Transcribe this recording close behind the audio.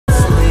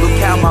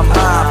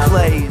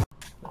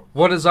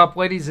What is up,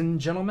 ladies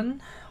and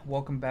gentlemen?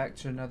 Welcome back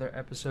to another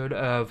episode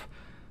of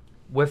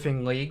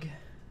Whiffing League.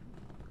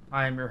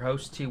 I am your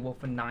host,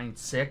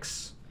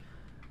 TWolfen96,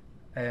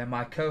 and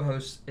my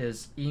co-host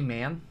is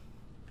E-Man,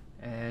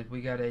 and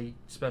we got a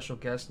special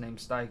guest named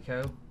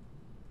Styko.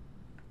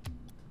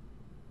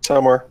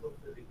 Somewhere.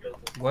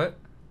 What?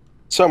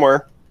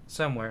 Somewhere.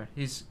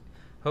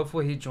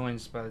 Hopefully he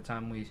joins by the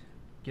time we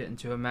get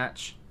into a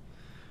match.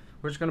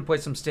 We're just going to play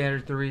some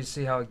standard threes,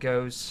 see how it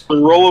goes. The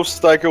role of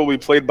Styko will be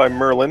played by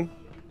Merlin.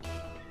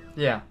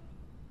 Yeah.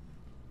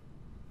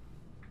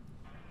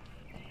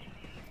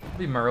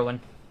 Be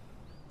Merlin.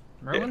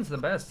 Merlin's the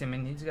best. I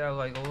mean, he's got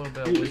like a little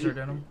bit of wizard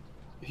in him.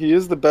 He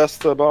is the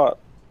best bot.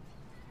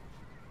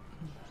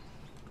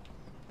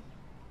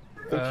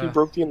 I think he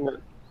broke the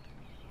internet.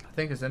 I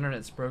think his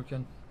internet's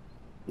broken.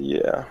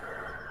 Yeah.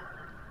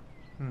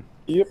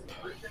 Yep.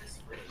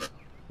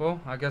 Well,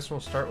 I guess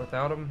we'll start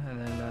without him,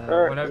 and then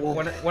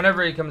right,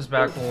 whenever he comes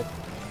back,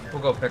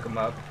 we'll go pick him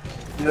up.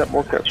 Yeah,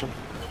 we'll catch him.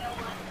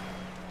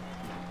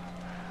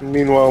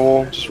 Meanwhile,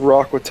 we'll just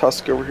rock with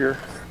Tusk over here.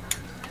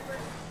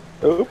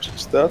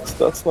 Oops,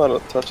 that's not a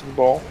touch of the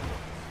ball.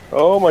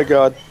 Oh my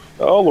God!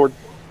 Oh Lord!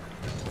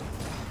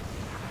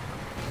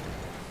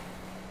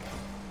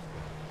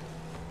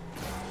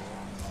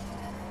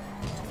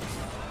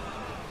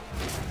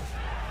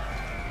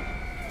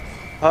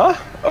 Huh?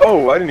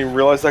 Oh, I didn't even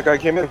realize that guy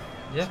came in.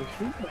 Yeah. So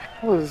who the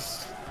hell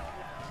is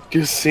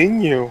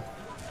Gasinho?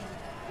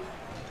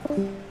 I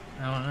don't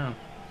know.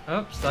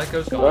 Oh,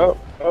 Styko's gone.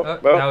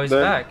 Now he's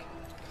back.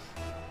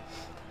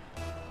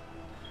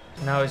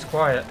 Now he's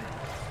quiet.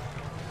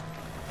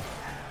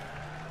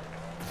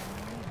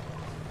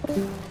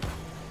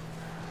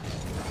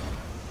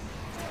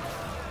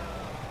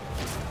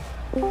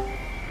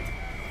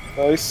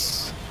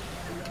 Nice.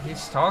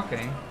 He's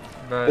talking,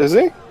 but is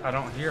he? I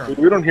don't hear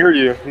him. We don't hear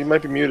you. He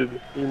might be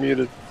muted. You're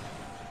muted.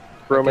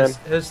 Bro, man.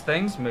 His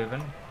thing's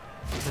moving.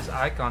 His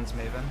icon's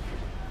moving.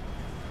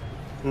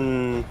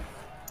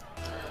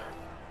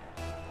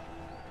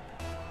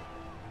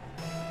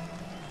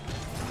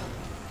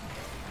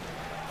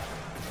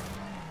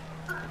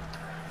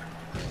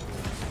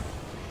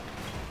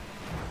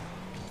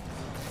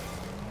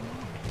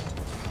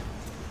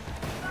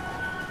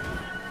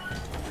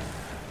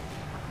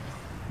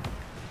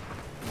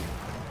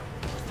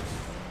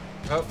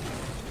 Oh.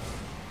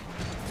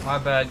 My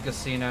bad,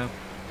 Casino.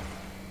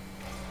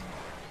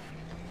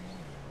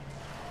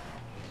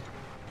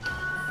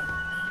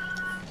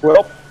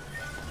 Well,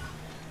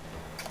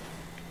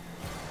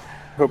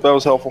 hope that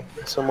was helpful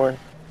in some way.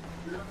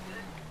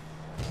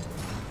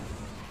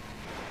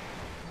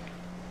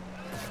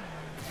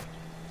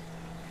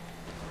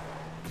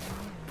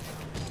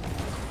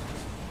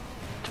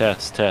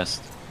 Test.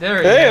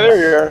 There he is. Hey, there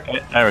you are.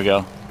 There we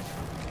go.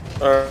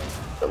 Alright,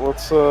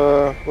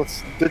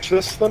 let's ditch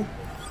this then.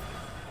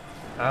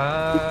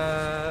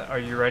 Are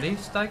you ready,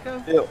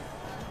 Styko? Yeah.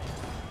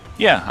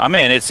 Yeah, I'm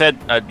in. It said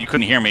you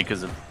couldn't hear me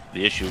because of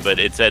the issue, but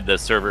it said the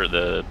server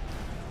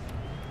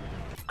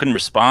couldn't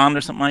respond or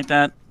something like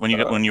that when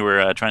you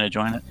were trying to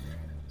join it.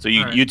 So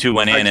you two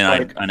went in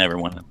and I never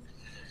went in.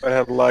 I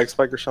had a lag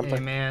spike or something.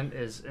 E-Man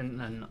is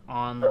in an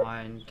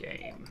online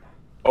game.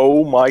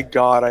 Oh my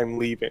God, I'm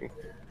leaving.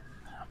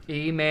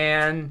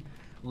 E-Man,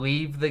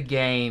 leave the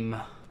game.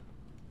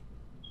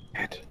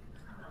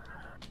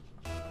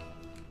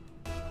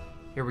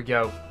 Here we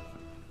go.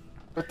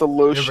 Put the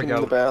lotion in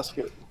the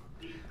basket.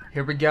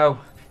 Here we go.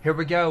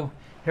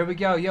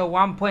 Yo,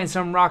 I'm playing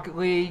some Rocket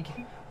League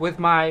with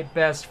my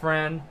best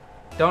friend.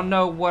 Don't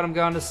know what I'm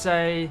gonna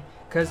say,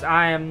 cause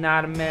I am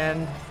not a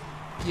man.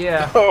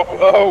 Yeah.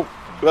 Oh,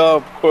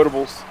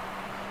 quotables.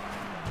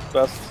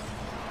 Best.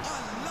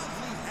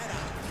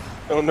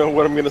 Don't know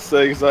what I'm gonna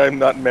say, cause I am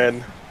not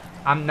men.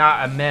 I'm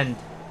not a man.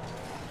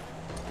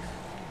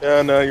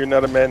 Yeah, no, you're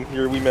not a man.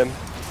 You're a wee men.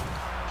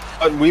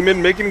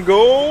 Women making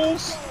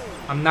goals?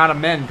 I'm not a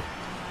mend.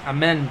 A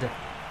mend.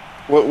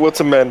 What's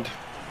a mend?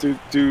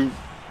 Do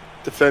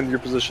defend your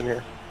position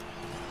here.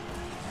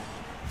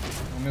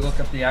 Let me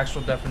look up the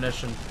actual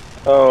definition.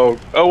 Oh,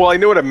 well, I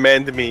know what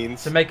amend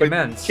means. To make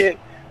amends.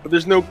 But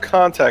there's no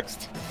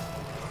context.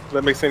 If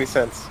that makes any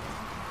sense.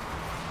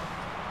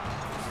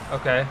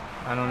 Okay,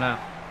 I don't know.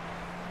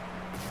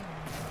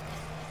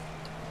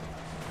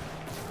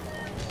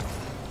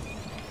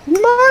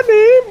 My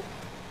name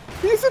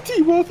is a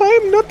T-Wolf. I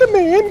am not the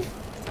man.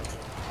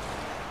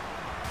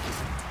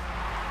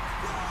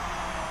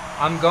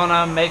 I'm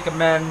gonna make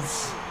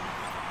amends.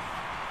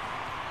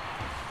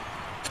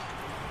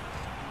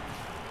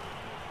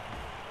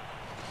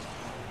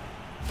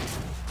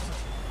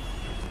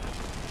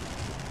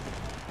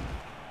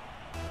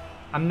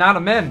 I'm not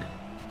amend.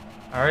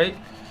 Alright?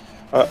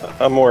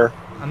 I'm more.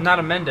 I'm not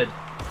amended.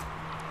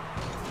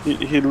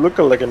 He look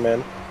like a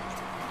man.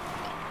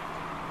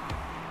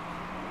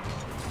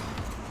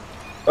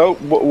 Oh,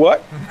 what?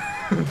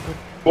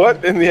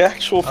 What in the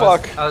actual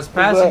fuck? I was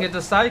passing it to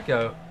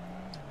Styko.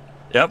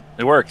 Yep,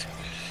 it worked.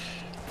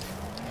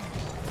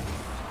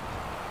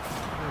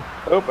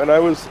 Oh, and I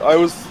was I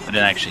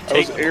didn't actually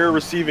take it. air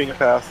receiving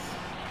path.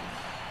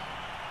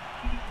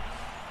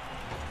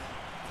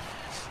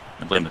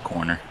 blame the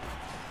corner.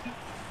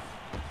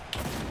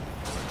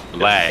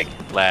 Lag.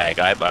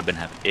 I've been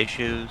having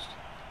issues.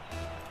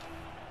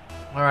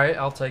 All right,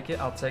 I'll take it.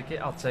 I'll take it.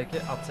 I'll take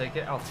it. I'll take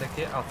it. I'll take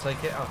it. I'll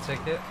take it. I'll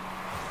take it.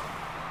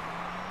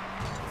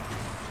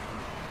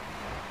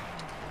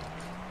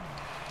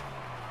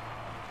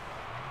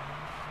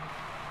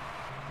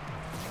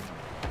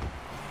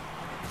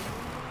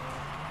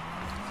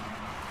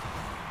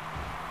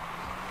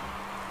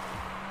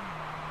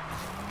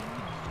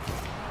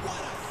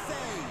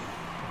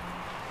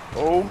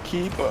 Oh,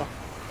 keeper.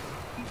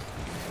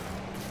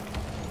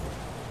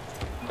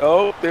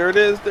 Oh, there it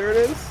is. There it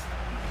is.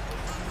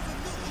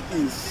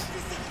 Jeez.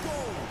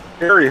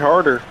 Harry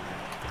harder.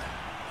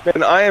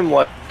 Man, I am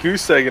like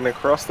goose egging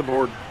across the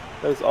board.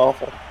 That is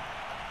awful.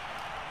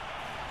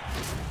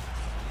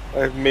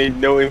 I've made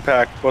no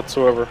impact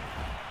whatsoever.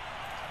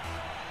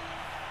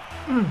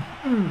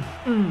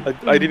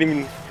 I didn't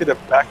even hit a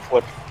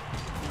backflip.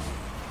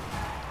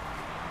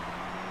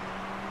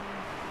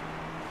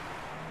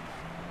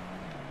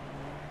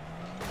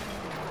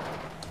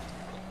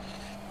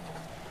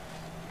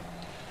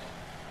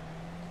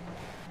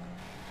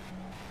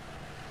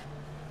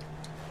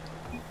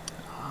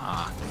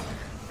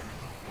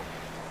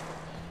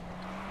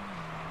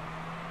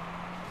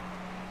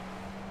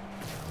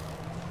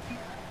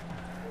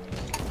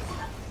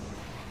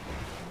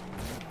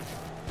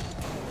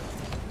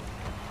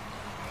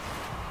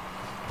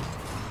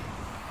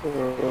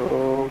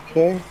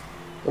 Okay,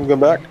 I'm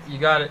going back. You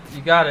got it.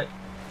 You got it.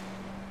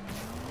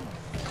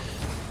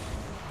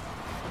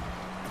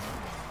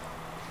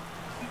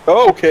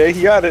 Oh, okay,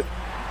 he got it.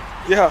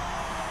 Yeah,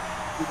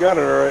 you got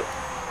it all right.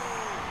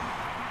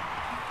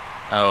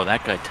 Oh,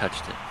 that guy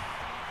touched it.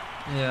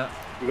 Yeah.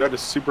 That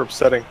is super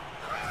upsetting.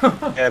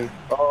 And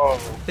oh,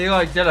 He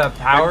like did a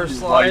power He's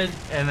slide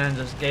right. and then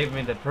just gave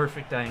me the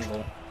perfect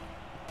angle.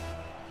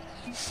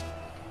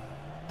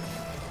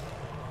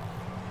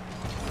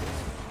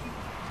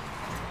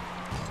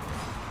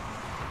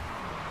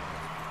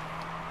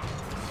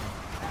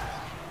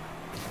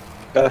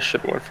 I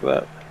should have went for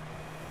that.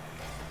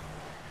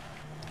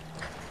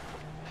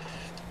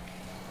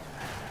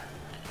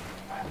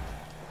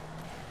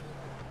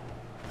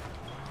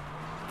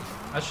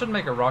 I should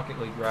make a Rocket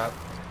League rap.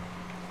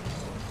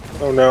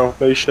 Oh no,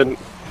 you shouldn't.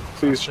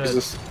 Please, should.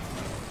 Jesus.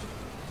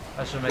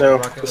 I should make a No,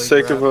 Rocket for League the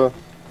sake rap. for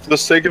the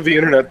sake of the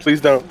internet, please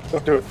don't.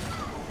 Don't do it.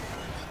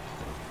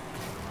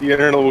 The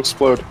internet will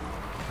explode.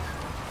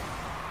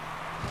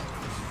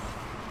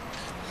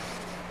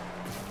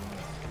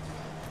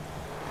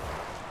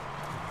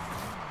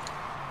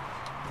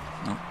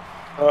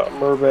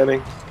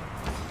 Mervanning.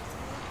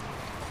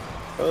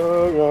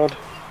 Oh god.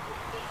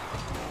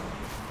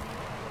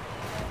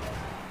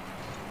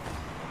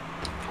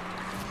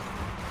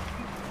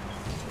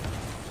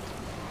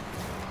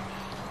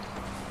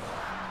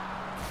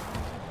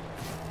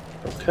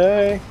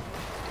 Okay.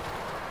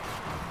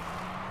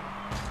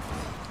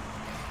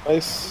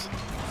 Nice.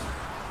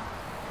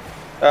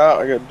 Ah,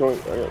 I got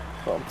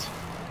bumped.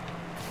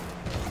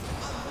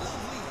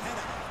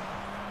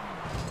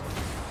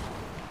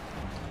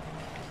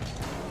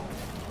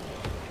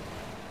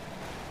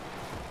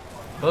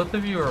 Both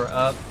of you are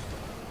up.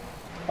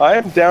 I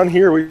am down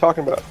here. What are you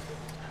talking about?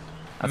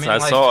 I mean, I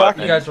like, saw it.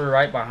 you guys were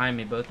right behind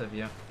me, both of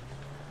you.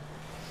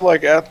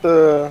 Like at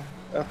the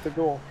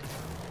goal.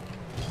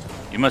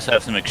 You must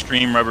have some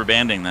extreme rubber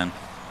banding then.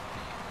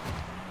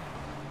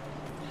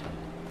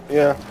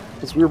 Yeah,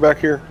 because we were back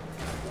here.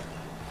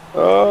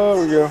 Oh,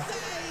 there we go.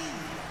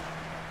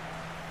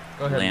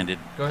 Go ahead. Landed.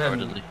 Go ahead.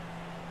 Hardly.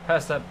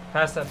 Pass that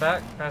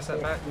back. Pass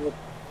that back.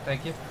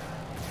 Thank you.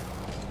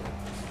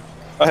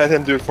 I had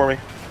him do it for me.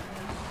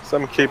 So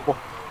I'm capable.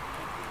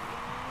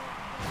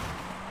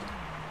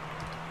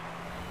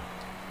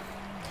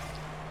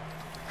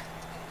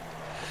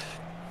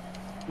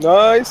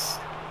 Nice.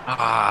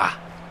 Ah.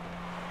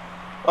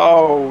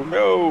 Oh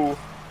no.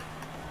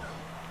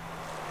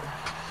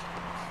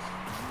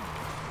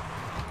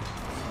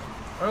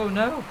 Oh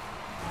no.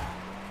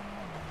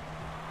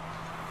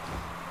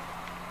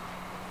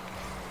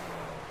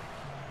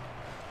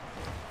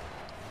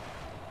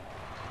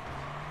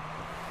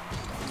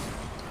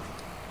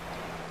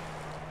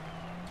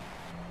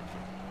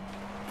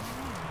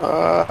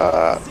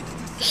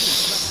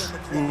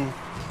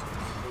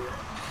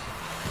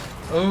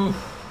 Ooh.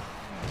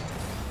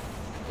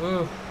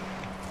 Ooh.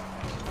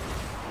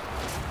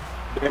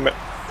 Damn it.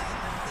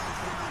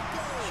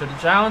 Should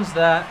have challenged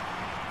that.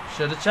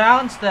 Should have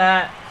challenged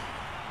that.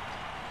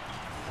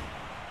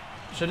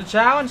 Should have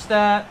challenged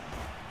that.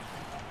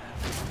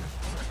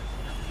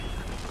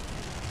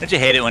 Don't you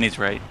hate it when he's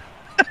right?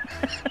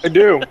 I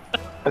do.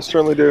 I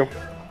certainly do.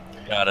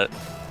 Got it.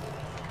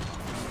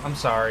 I'm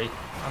sorry.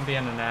 I'm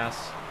being an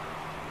ass.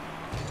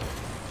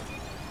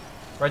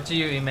 Right to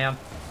you, E-Man.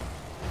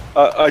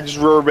 I just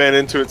rubber band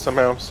into it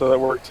somehow, so that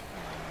worked.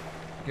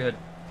 Good.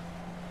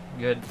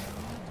 Good.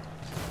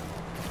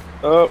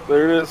 Oh,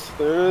 there it is.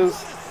 There it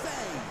is.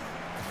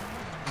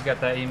 You got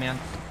that, E-Man.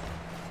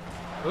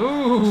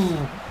 Ooh.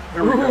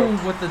 There we go.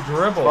 Ooh, with the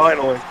dribble.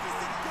 Finally.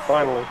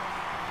 Finally.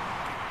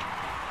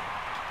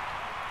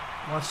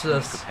 Watch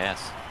Good this.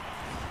 pass.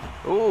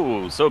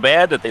 Oh, so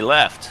bad that they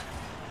left.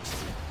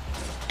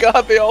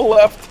 God, they all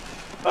left.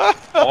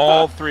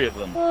 All 3 of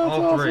them.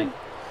 All That's 3. awesome.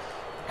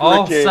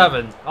 All Great game.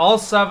 7. All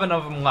 7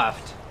 of them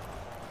left.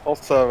 All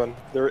 7.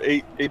 There are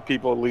eight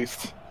people at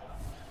least.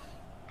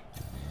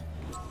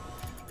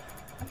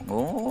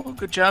 Oh,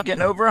 good job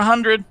getting over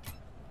 100.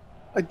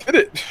 I did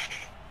it.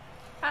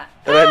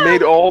 And I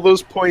made all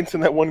those points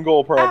in that one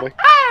goal, probably.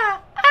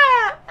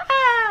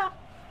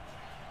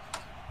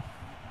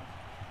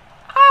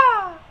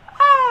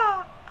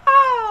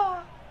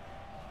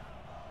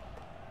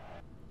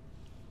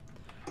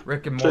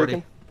 Rick and Morty.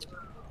 Shaking.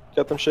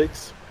 Got them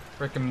shakes?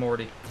 Rick and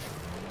Morty.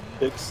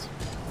 Shakes.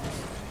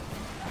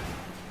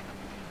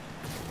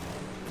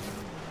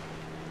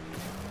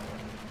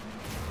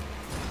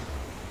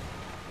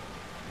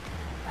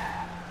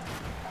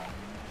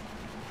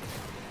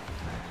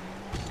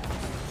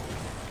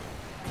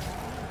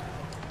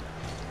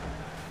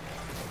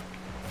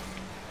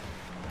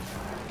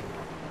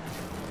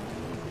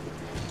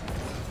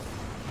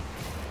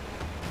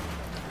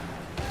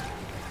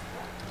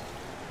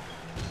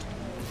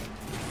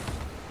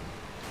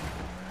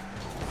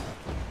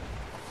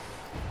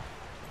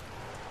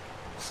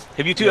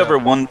 Have you two ever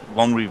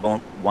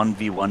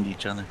 1v1'd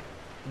each other?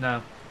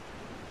 No.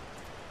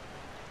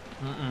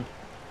 Mm-mm.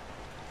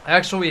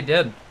 Actually, we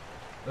did.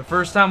 The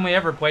first time we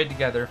ever played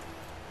together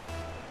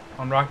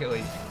on Rocket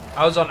League.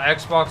 I was on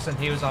Xbox and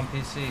he was on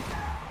PC.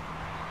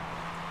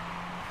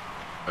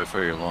 Sorry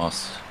for your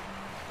loss.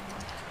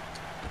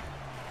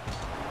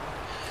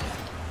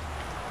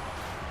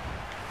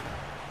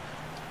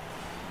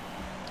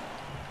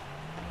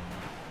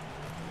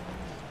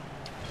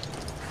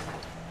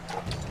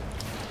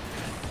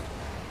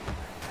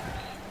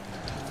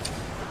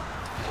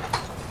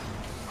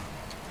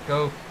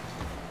 Go.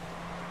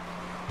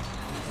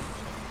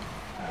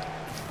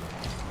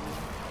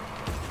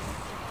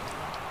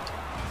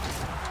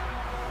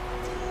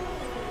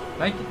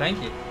 Thank you,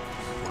 thank you.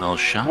 Well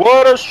shot.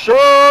 What a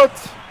shot!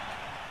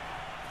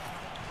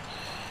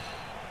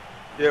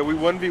 Yeah, we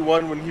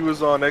 1v1 when he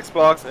was on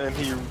Xbox and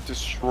he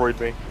destroyed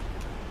me.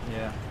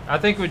 Yeah. I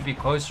think we'd be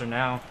closer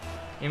now.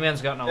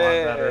 E-Man's gotten a lot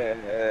better.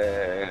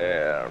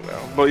 I don't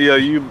know. But yeah,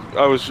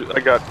 I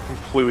got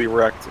completely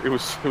wrecked. It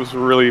was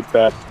really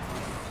bad.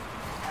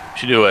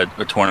 Should do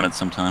a tournament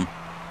sometime.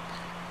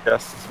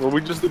 Yes. Well,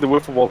 we just did the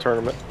wiffle ball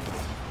tournament,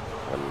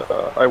 and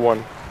I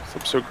won. So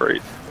I'm so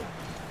great.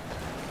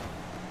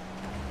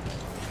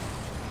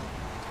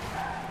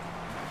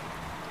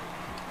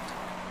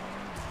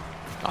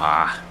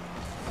 Ah.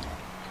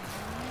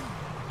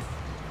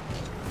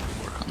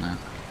 Work on that.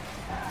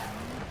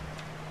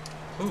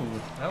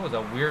 Ooh, that was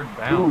a weird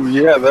bounce. Ooh,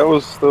 yeah, that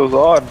was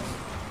odd.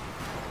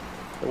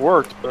 It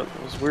worked, but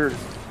it was weird.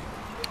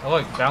 I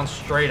like bounced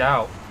straight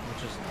out,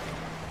 which is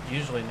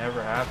usually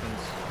never happens.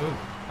 Ooh,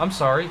 I'm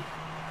sorry.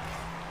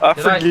 I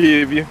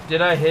forgive you.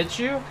 Did I hit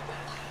you?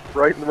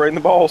 Right in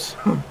the balls.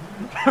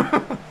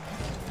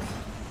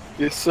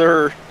 Yes,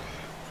 sir.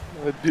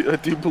 I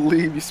do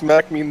believe you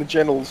smacked me in the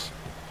genitals.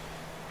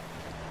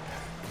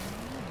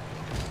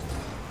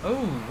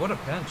 Oh, what a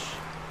pinch.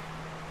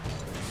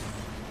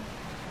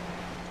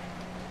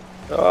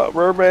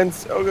 Rubber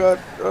bands. Oh god.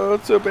 Oh,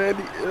 it's so bad.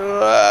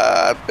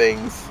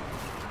 Things.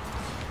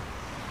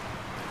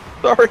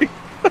 Sorry.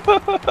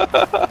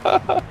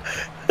 I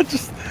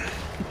just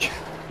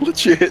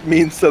let you hit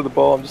me instead of the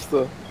ball. I'm just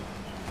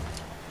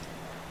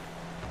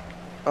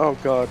Oh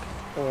god.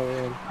 Oh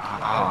man.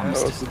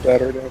 That was the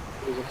battery down.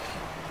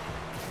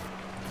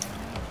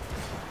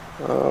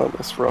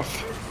 That's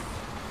rough.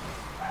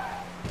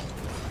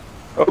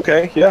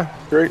 Okay, yeah,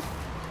 great.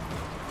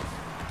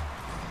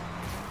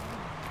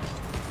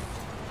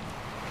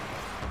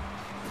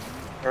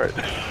 Alright.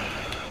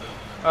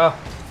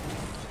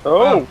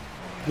 Oh!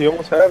 He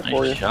almost had it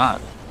for you. Nice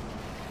shot.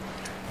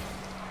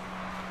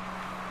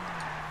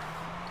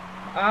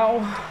 Ow.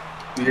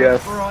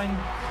 Yes. Groin.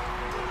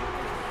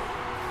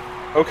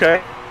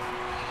 Okay.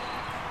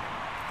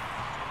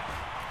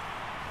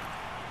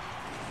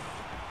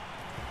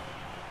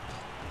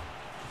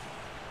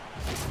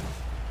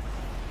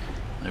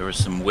 There were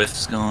some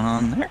whiffs going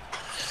on there.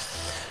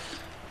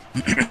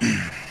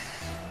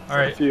 All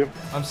right.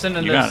 I'm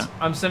sending this.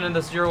 I'm sending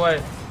this your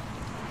way.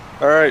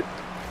 All right.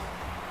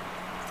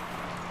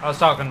 I was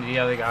talking to the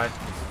other guy.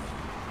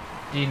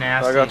 D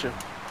Nasty. I got you.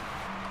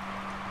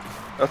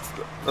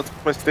 That's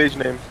my stage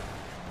name.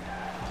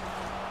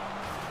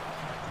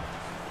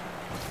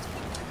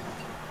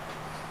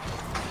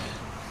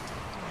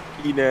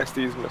 E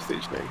Nasty is my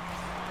stage name.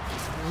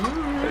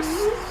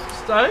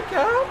 Strike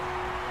out.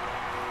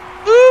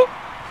 Ooh.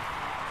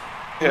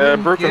 Yeah, I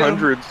broke get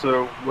 100,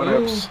 so what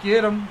else?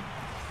 Get him.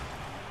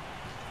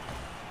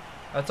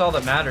 That's all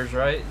that matters,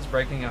 right? Is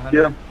breaking 100.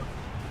 Yeah.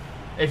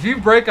 If you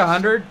break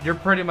 100, you're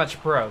pretty much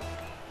pro.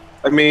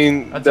 I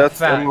mean, that's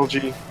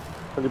MLG,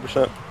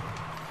 100%.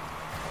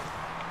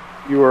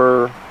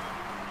 You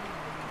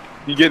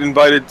get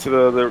invited to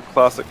the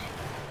classic.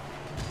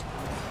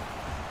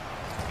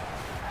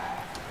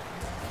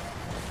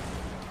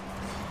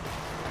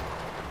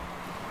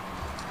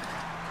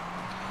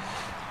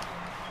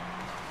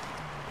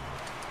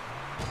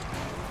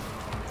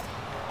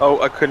 Oh,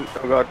 I couldn't.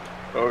 Oh god.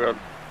 Oh god.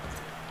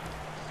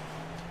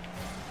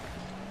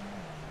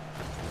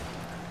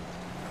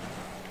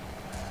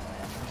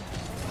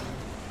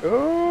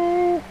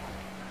 Oh.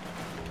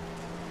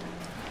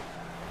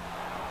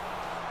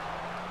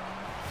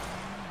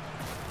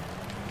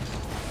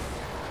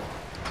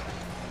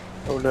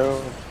 Oh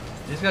no.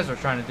 These guys are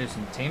trying to do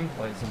some team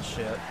plays and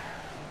shit.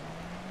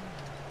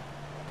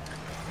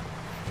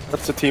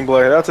 That's a team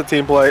play. That's a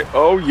team play.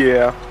 Oh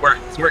yeah.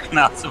 It's working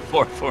out some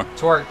 4-4.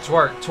 Twerk,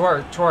 twerk,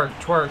 twerk, twerk,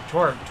 twerk,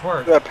 twerk,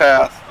 twerk. That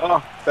pass.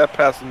 Oh, that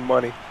pass is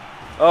money.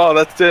 Oh,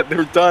 that's it.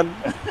 They're done.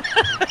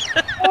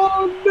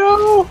 Oh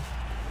no.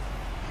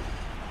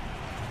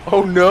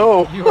 Oh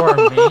no. You are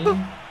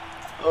mean.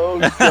 Oh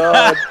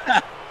god.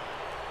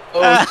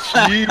 Oh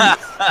jeez.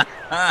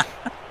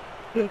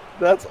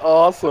 That's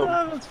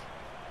awesome.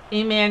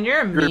 Hey man,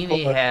 you're a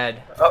meanie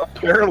head.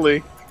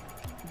 Apparently.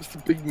 Just a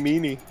big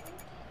meanie.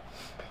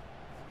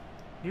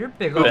 You're a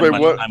big Wait, old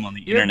what? I'm on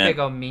the You're a internet. big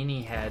old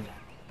meanie head.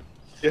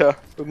 Yeah,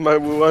 with my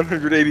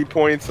 180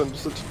 points, I'm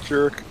such a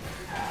jerk.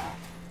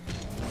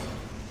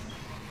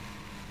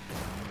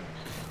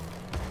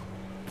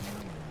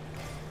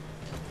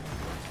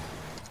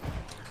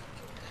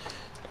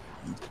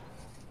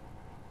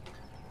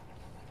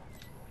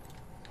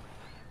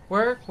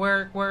 Work,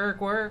 work,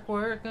 work, work,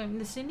 work. In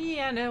this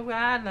Indiana,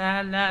 la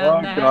la la.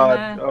 Oh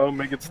god. Oh,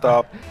 make it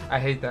stop. I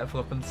hate that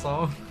flipping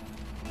song.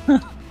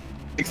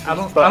 Make it I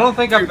don't stop.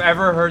 think I've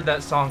ever heard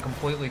that song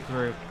completely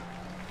through.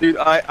 Dude,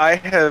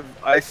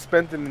 I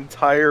spent an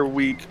entire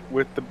week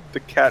with the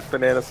cat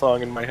banana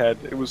song in my head.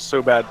 It was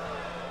so bad.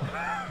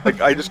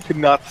 Like I just could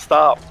not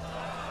stop.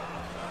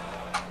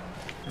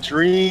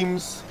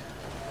 Dreams,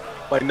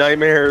 my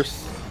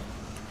nightmares.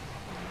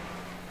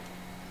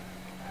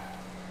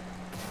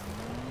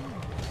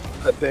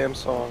 That damn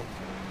song.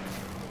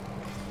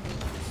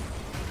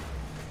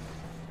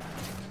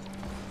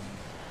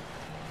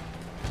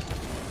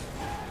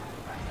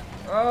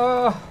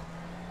 Oh.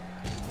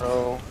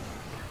 Oh.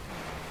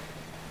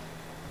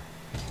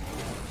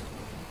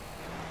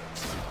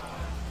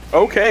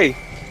 Okay.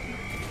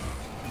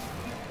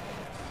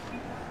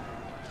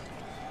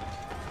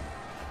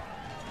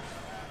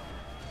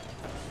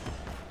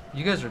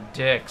 You guys are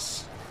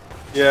dicks.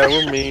 Yeah,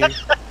 we're mean.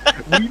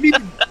 We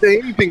didn't say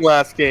anything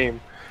last game.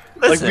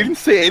 Listen, like we didn't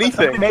say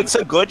anything. Makes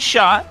a good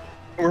shot.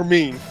 We're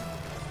mean.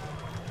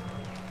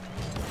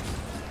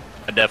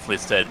 I definitely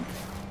said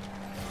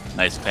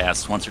nice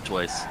pass once or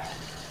twice.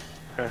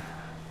 Okay.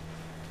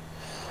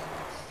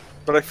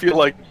 But I feel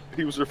like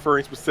he was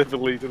referring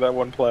specifically to that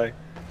one play.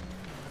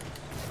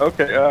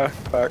 Okay,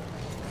 back.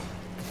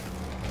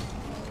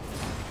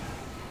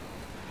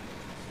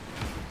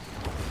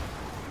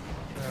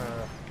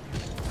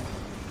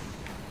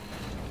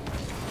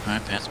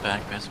 Alright, pass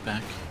back, pass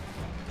back.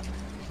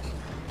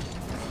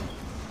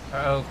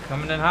 Uh-oh,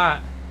 coming in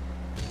hot.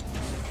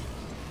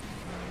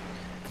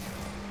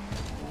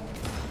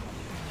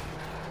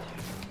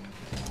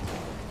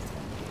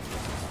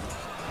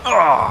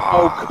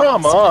 Oh,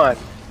 come on.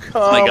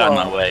 Come I got in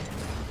on. my way.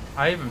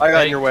 I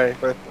got in your way,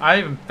 but I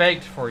even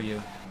faked for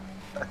you.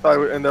 I thought it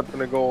would end up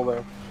in a goal,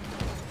 though.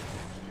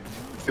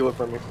 Steal it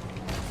from me.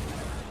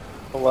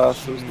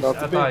 Alas, it was not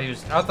I to thought be. he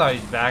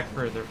was back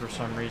further for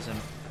some reason.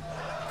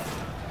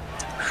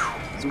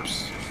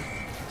 Oops.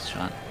 Nice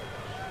shot.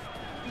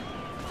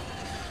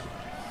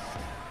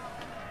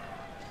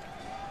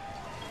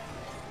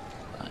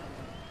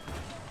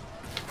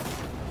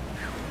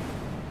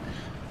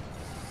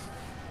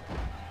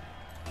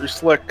 You're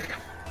slick.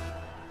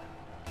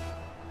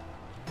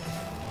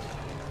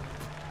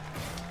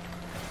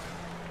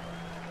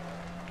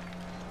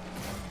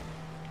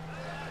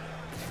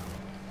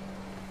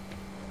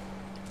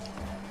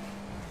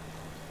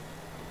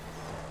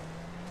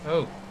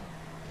 Oh.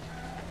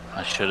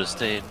 I should have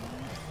stayed.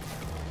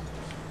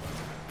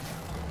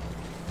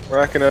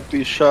 Racking up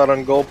these shot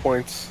on goal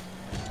points.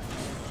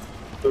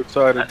 So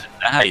excited. That's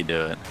how you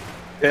do it.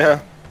 Yeah.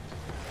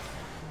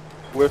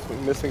 Whiff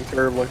missing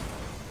terribly.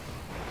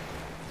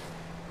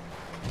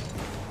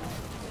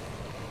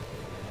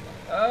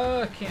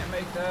 Oh, I can't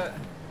make that.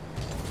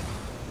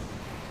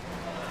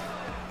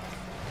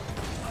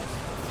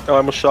 Oh, I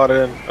almost shot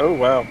it in. Oh,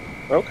 wow.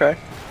 Okay.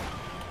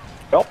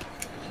 Help.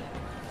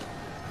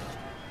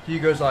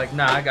 Hugo's like,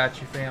 nah, I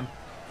got you, fam.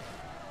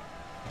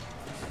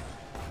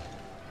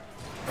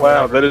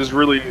 Wow, that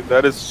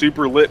is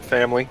super lit,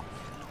 family.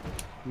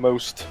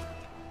 Most.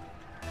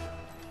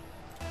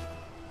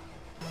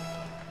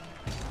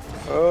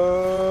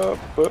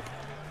 But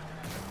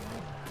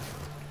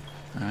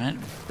Alright,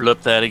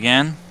 blip that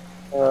again.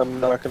 I'm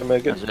not gonna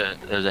make it.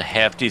 There's a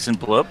half decent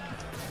blip.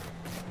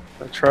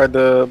 I tried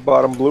the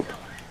bottom bloop.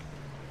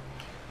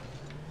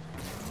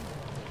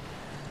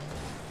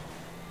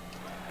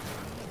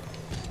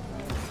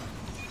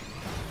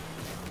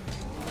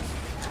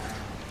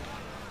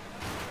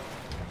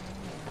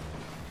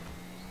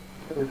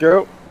 There we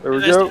go. There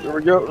we go. There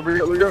we go. There we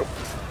go. There we go.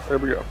 There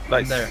we go.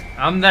 Nice. I'm there.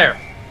 I'm there.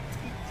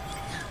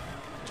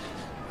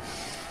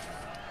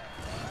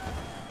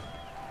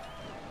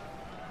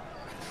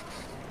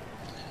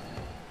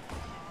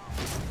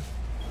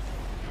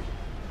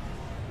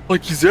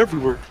 Like he's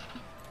everywhere.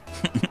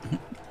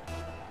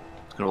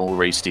 Good old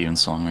Ray Stevens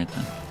song right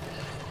there.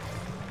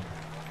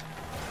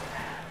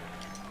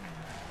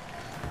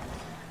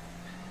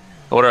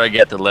 The older I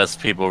get, the less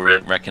people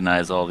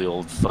recognize all the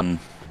old fun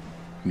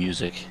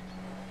music.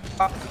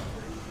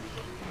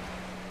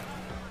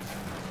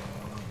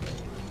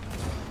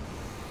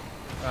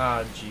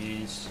 Ah,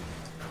 jeez.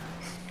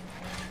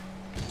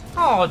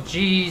 Oh,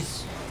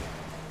 jeez.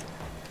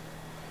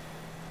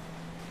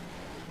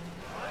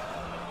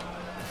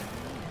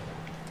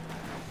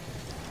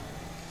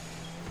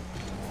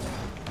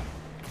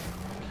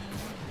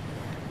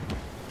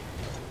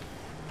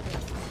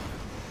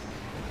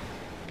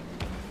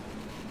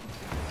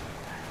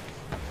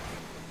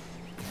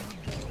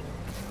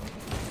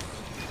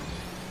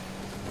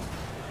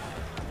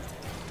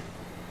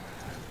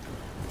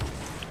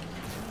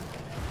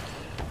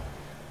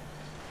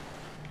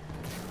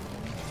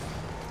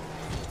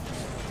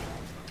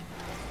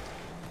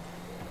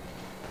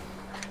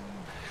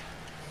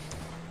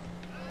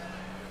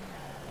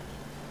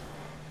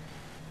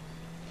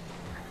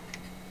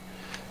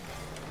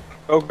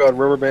 Oh god,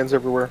 rubber bands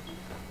everywhere.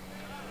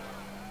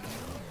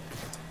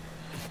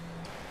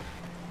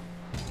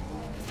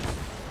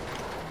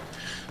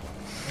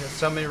 There's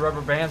so many rubber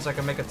bands I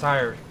can make a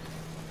tire.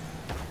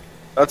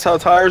 That's how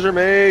tires are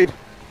made.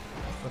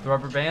 With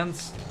rubber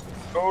bands?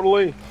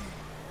 Totally.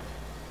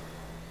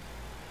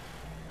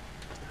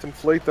 Let's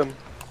inflate them.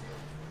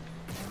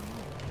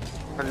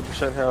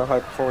 100% how high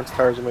performance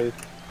tires are made.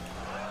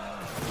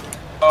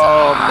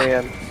 Oh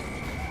man.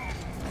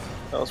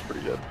 That was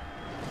pretty good.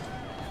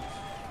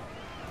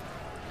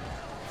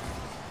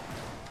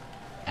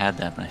 Had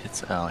that, but I hit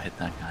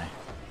that guy.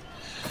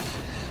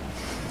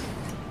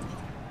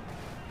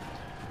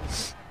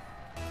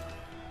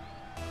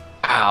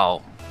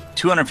 Ow.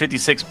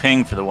 256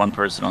 ping for the one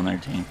person on their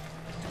team.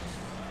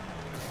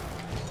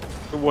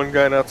 The one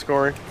guy not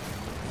scoring.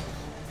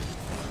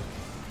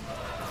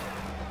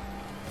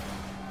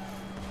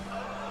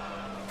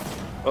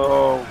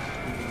 Oh,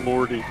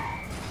 lordy.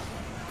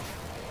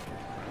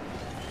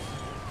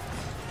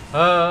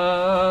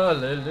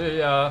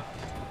 Hallelujah.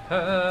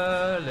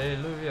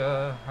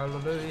 Hallelujah.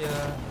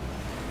 Hallelujah.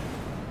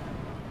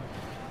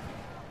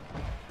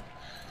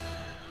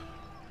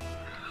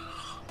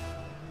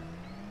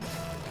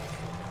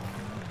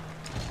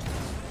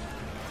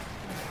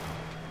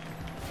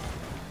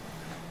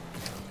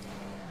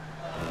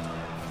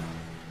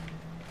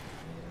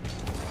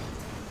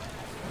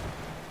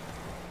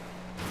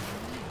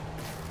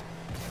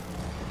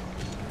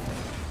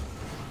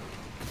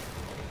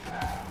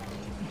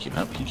 Keep it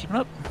up, keep it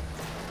up.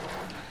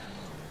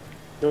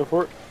 Go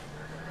for it.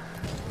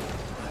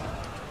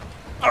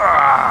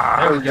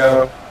 There we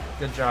go. go.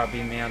 Good job,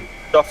 B-Man.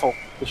 Shuffle.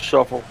 The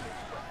shuffle.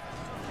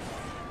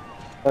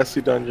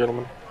 Nicely done,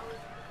 gentlemen.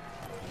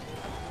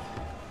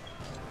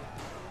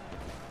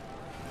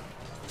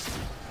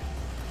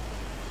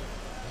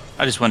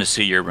 I just want to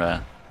see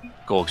your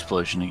goal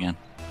explosion again.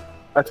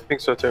 I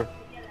think so too.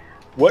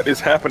 What is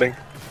happening?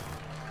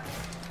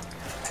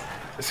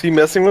 Is he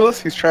messing with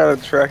us? He's trying to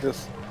distract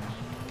us.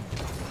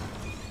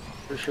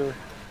 For sure.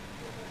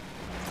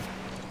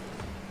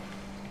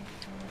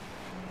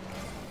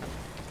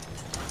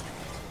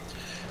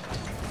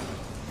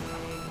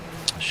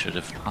 Should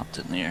have hopped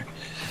in the air.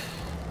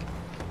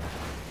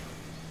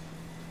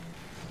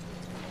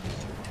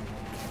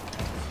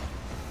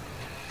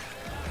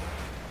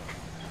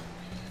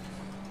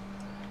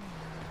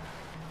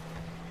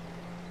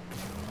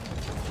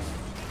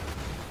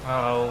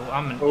 Oh,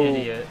 I'm an Oh.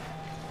 idiot.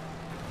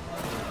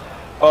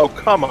 Oh,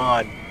 come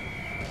on.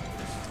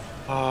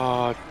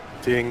 Ah,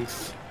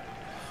 dings.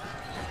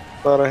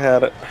 Thought I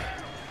had it.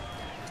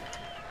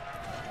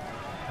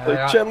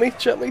 Like, gently,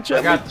 gently, I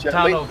gently, got the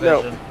gently. tunnel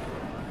vision.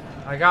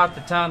 I got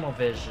the tunnel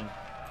vision.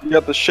 You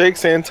got the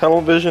shakes and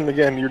tunnel vision.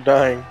 Again, you're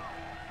dying.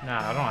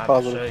 Nah, I don't have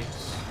Positive. the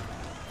shakes.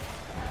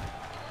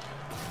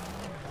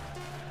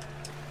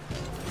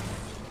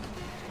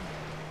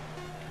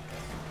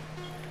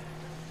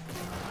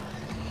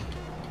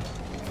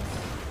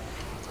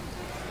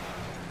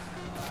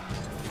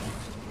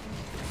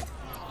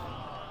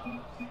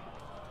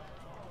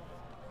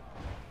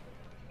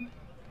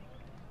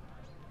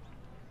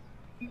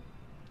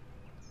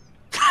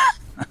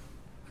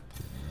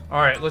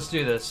 Alright, let's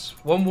do this.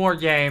 One more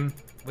game.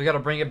 We gotta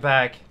bring it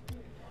back,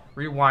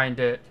 rewind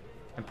it,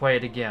 and play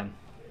it again.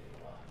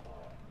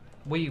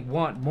 We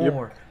want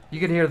more.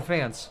 You can hear the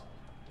fans.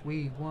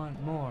 We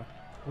want more.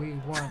 We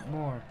want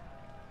more.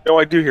 No,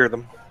 I do hear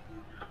them.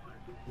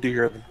 I do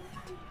hear them.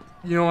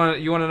 You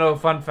want to know a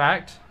fun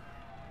fact?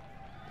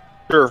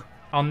 Sure.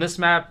 On this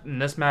map,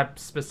 and this map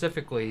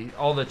specifically,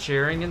 all the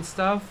cheering and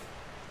stuff,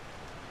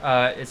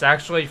 it's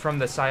actually from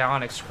the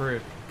Psionics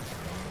crew.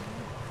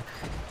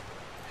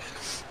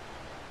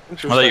 I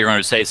thought you were going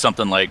to say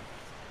something like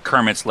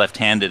Kermit's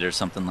left-handed or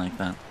something like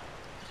that.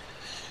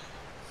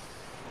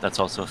 That's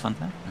also a fun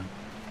fact.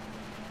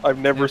 I've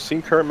never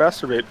seen Kermit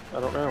masturbate. I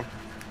don't know.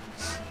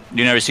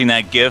 You never seen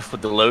that GIF with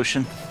the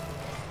lotion?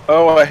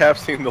 Oh, I have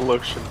seen the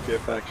lotion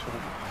gif actually.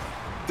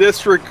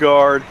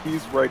 Disregard.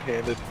 He's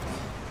right-handed.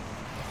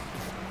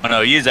 Oh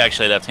no, he is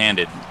actually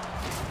left-handed.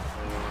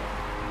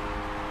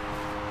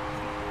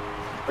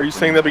 Are you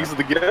saying that because of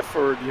the GIF,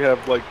 or do you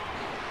have like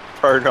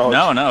prior knowledge?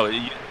 No, no.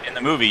 In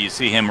the movie, you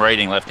see him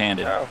writing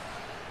left-handed. Oh.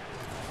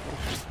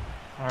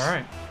 All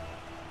right.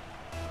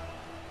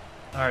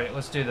 All right,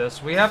 let's do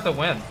this. We have to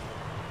win.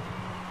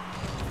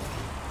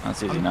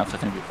 That's easy enough. I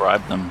think we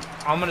bribed them.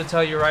 I'm gonna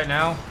tell you right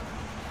now,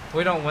 if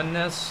we don't win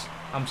this,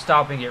 I'm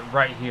stopping it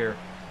right here.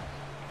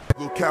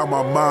 Look how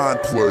my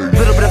mind plays.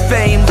 Little bit of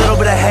fame, little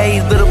bit of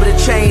hate, little bit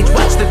of change.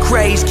 Watch the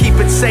craze, keep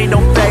it sane,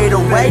 don't fade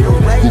away.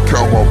 Look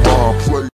how my mind plays.